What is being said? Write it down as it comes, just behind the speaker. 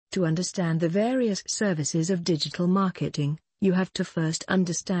To understand the various services of digital marketing, you have to first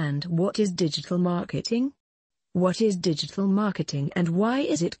understand what is digital marketing. What is digital marketing and why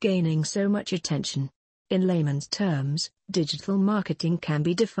is it gaining so much attention? In layman's terms, digital marketing can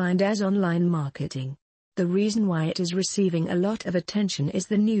be defined as online marketing. The reason why it is receiving a lot of attention is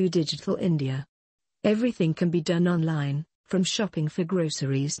the new digital India. Everything can be done online, from shopping for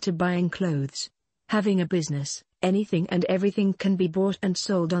groceries to buying clothes. Having a business, anything and everything can be bought and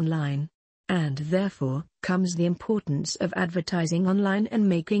sold online. And therefore, comes the importance of advertising online and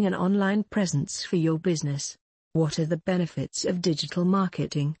making an online presence for your business. What are the benefits of digital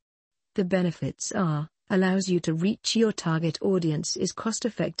marketing? The benefits are, allows you to reach your target audience, is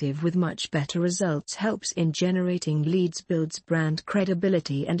cost-effective with much better results, helps in generating leads, builds brand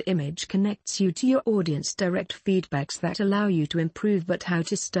credibility and image, connects you to your audience, direct feedbacks that allow you to improve. But how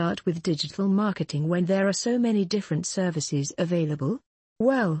to start with digital marketing when there are so many different services available?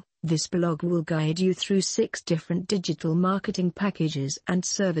 Well, this blog will guide you through 6 different digital marketing packages and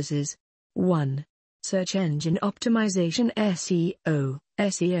services. 1. Search engine optimization (SEO).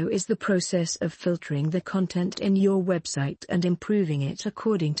 SEO is the process of filtering the content in your website and improving it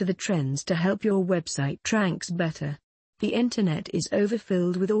according to the trends to help your website ranks better. The internet is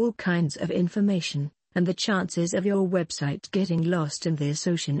overfilled with all kinds of information, and the chances of your website getting lost in this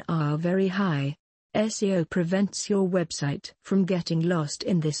ocean are very high. SEO prevents your website from getting lost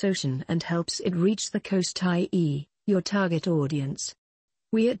in this ocean and helps it reach the coast, i.e., your target audience.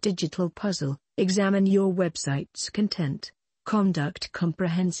 We at Digital Puzzle examine your website's content, conduct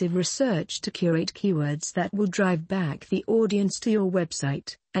comprehensive research to curate keywords that will drive back the audience to your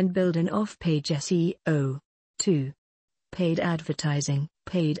website, and build an off-page SEO. 2. Paid advertising.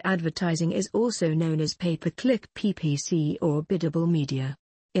 Paid advertising is also known as pay-per-click or biddable media.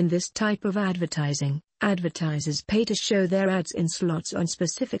 In this type of advertising, advertisers pay to show their ads in slots on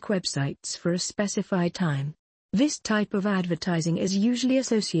specific websites for a specified time. This type of advertising is usually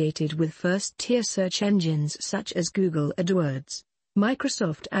associated with first-tier search engines such as Google AdWords,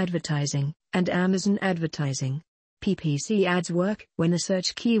 Microsoft Advertising, and Amazon Advertising. PPC ads work when a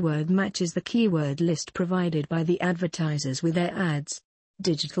search keyword matches the keyword list provided by the advertisers with their ads.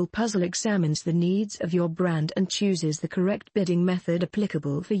 Digital Puzzle examines the needs of your brand and chooses the correct bidding method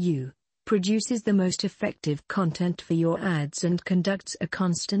applicable for you, produces the most effective content for your ads, and conducts a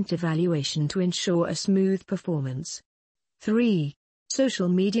constant evaluation to ensure a smooth performance. 3. Social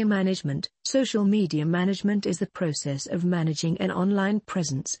media management. Social media management is the process of managing an online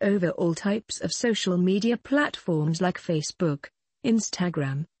presence over all types of social media platforms like Facebook,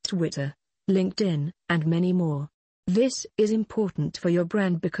 Instagram, Twitter, LinkedIn, and many more. This is important for your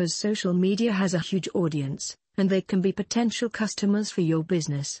brand because social media has a huge audience, and they can be potential customers for your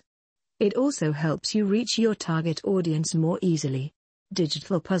business. It also helps you reach your target audience more easily.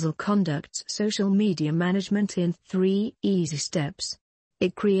 Digital Puzzle conducts social media management in 3 easy steps.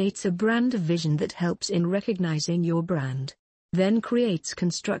 It creates a brand vision that helps in recognizing your brand. Then creates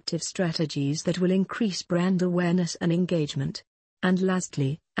constructive strategies that will increase brand awareness and engagement. And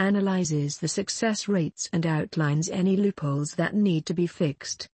lastly, analyzes the success rates and outlines any loopholes that need to be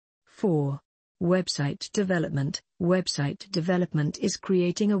fixed. 4. Website development. Website development is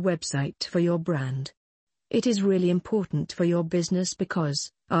creating a website for your brand. It is really important for your business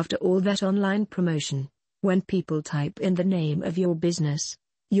because, after all that online promotion, when people type in the name of your business,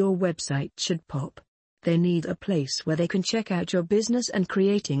 your website should pop. They need a place where they can check out your business, and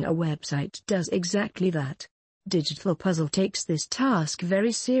creating a website does exactly that. Digital Puzzle takes this task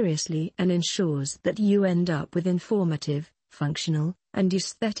very seriously and ensures that you end up with informative, functional, and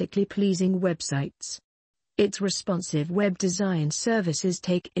aesthetically pleasing websites. Its responsive web design services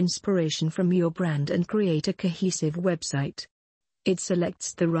take inspiration from your brand and create a cohesive website. It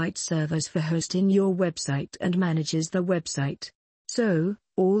selects the right servers for hosting your website and manages the website. So,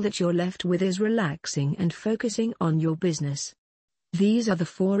 all that you're left with is relaxing and focusing on your business. These are the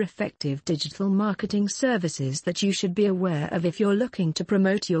 4 effective digital marketing services that you should be aware of if you're looking to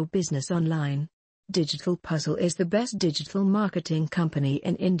promote your business online. Digital Puzzle is the best digital marketing company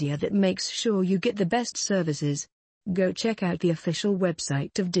in India that makes sure you get the best services. Go check out the official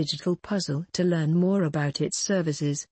website of Digital Puzzle to learn more about its services.